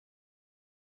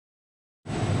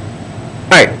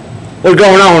Hey, what's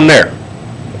going on there?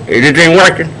 Is this thing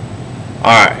working?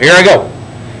 Alright, here I go.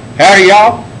 Howdy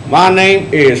y'all, my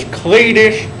name is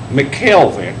Cletus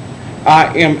McKelvin.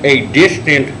 I am a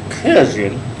distant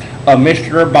cousin of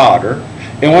Mr. Botter,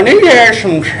 and when he has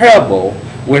some trouble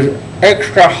with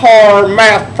extra hard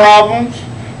math problems,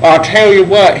 I'll tell you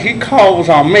what, he calls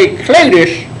on me,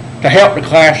 Cletus, to help the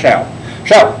class out.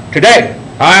 So, today,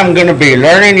 I'm going to be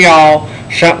learning y'all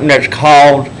something that's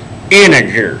called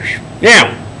integers.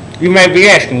 Now, you may be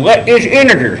asking, what is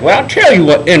integers? Well, I'll tell you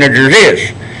what integers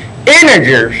is.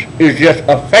 Integers is just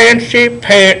a fancy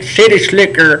pants city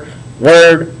slicker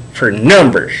word for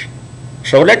numbers.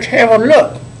 So let's have a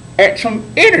look at some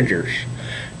integers.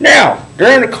 Now,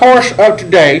 during the course of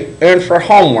today and for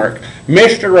homework,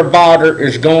 Mr. Roboter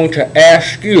is going to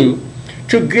ask you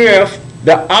to give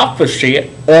the opposite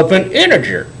of an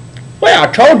integer. Well,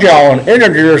 I told y'all an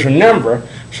integer is a number,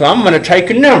 so I'm going to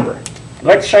take a number.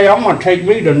 Let's say I'm going to take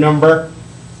me the number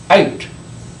 8.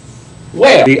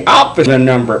 Well, the opposite of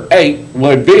number 8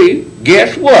 would be,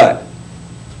 guess what?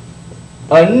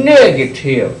 A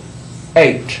negative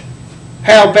 8.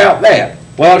 How about that?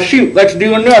 Well, shoot, let's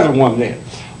do another one then.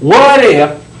 What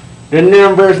if the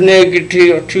number is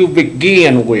negative to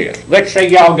begin with? Let's say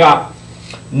y'all got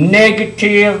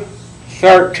negative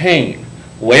 13.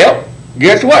 Well,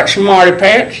 guess what, smarty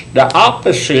pants? The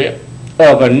opposite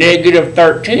of a negative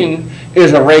 13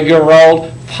 is a regular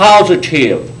old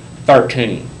positive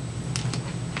 13.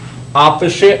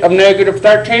 Opposite of negative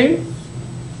 13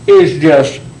 is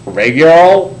just regular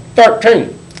old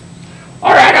 13.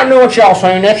 Alright, I know what y'all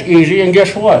saying, that's easy, and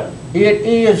guess what? It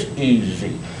is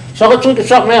easy. So let's look at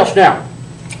something else now.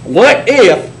 What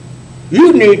if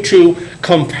you need to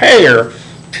compare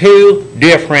two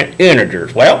different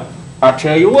integers? Well, I'll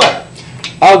tell you what.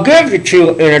 I'll give you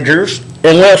two integers,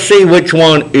 and let's see which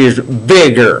one is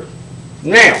bigger.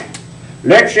 Now,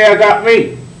 let's say I got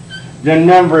me the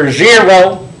number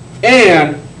 0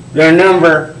 and the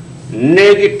number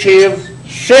negative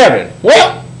 7.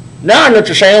 Well, now I know what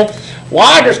you're saying.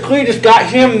 Why does Cletus got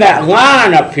him that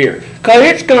line up here? Because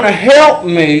it's going to help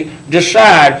me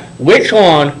decide which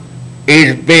one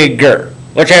is bigger.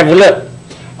 Let's have a look.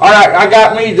 Alright, I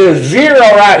got me the 0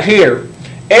 right here.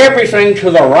 Everything to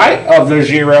the right of the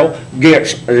 0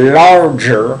 gets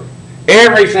larger.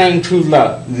 Everything to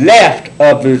the left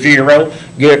of the 0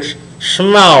 gets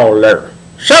smaller.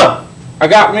 So, I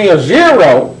got me a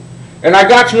 0, and I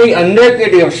got me a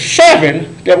negative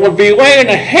 7 that would be way in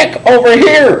the heck over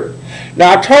here.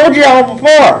 Now, I told y'all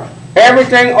before,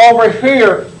 everything over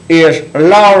here is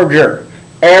larger.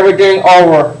 Everything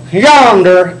over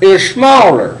yonder is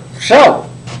smaller. So,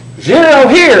 0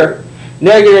 here,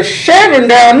 negative 7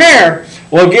 down there,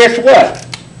 well, guess what?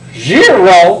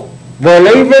 0,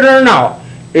 believe it or not,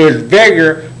 is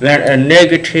bigger than a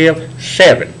negative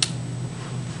 7.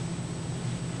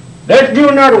 Let's do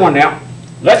another one now.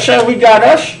 Let's say we got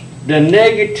us the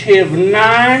negative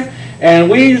 9,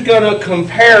 and we're going to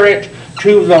compare it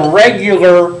to the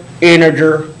regular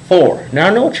integer 4. Now, I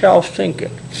know what y'all's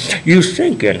thinking. You're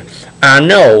thinking, I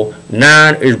know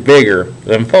 9 is bigger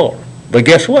than 4. But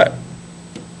guess what?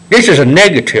 This is a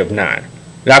negative 9.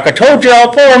 Like I told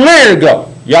y'all 4 minutes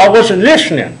ago. Y'all wasn't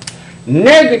listening.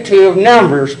 Negative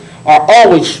numbers are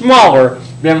always smaller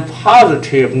than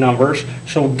positive numbers.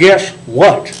 So guess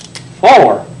what?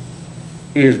 4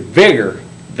 is bigger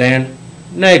than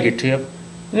negative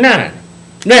 9.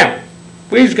 Now,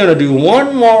 we're going to do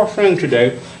one more thing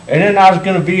today, and then I was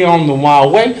going to be on my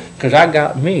way, because I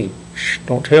got me, shh,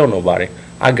 don't tell nobody,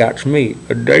 I got me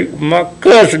a date with my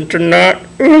cousin tonight.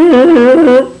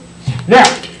 Now,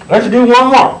 let's do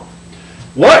one more.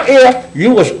 What if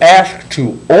you was asked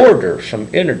to order some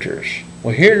integers?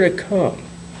 Well, here they come.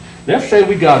 Let's say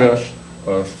we got us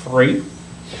a 3.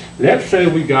 Let's say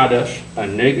we got us a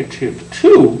negative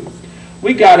 2.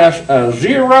 We got us a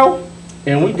 0.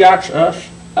 And we got us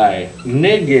a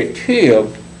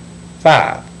negative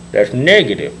 5. That's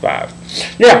negative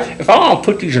 5. Now, if I want to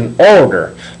put these in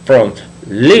order from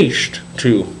least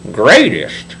to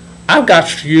greatest, I've got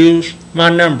to use my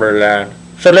number line.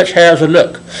 So let's have a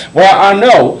look. Well, I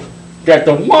know that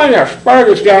the one that's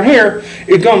furthest down here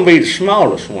is going to be the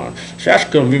smallest one. So that's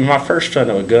going to be my first son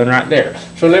of a gun right there.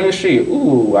 So let me see.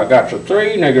 Ooh, I got the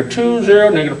 3, negative 2, 0,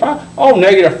 negative 5. Oh,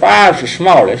 negative 5 is the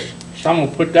smallest. So I'm going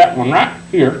to put that one right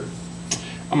here.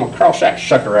 I'm going to cross that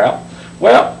sucker out.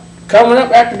 Well, coming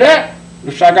up after that,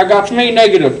 looks like I got me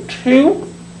negative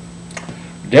 2,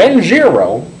 then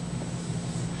 0,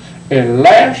 and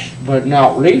last but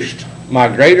not least, my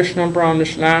greatest number on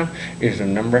this line is the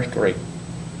number 3.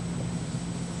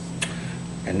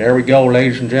 And there we go,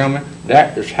 ladies and gentlemen.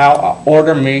 That is how I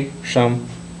order me some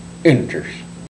interest.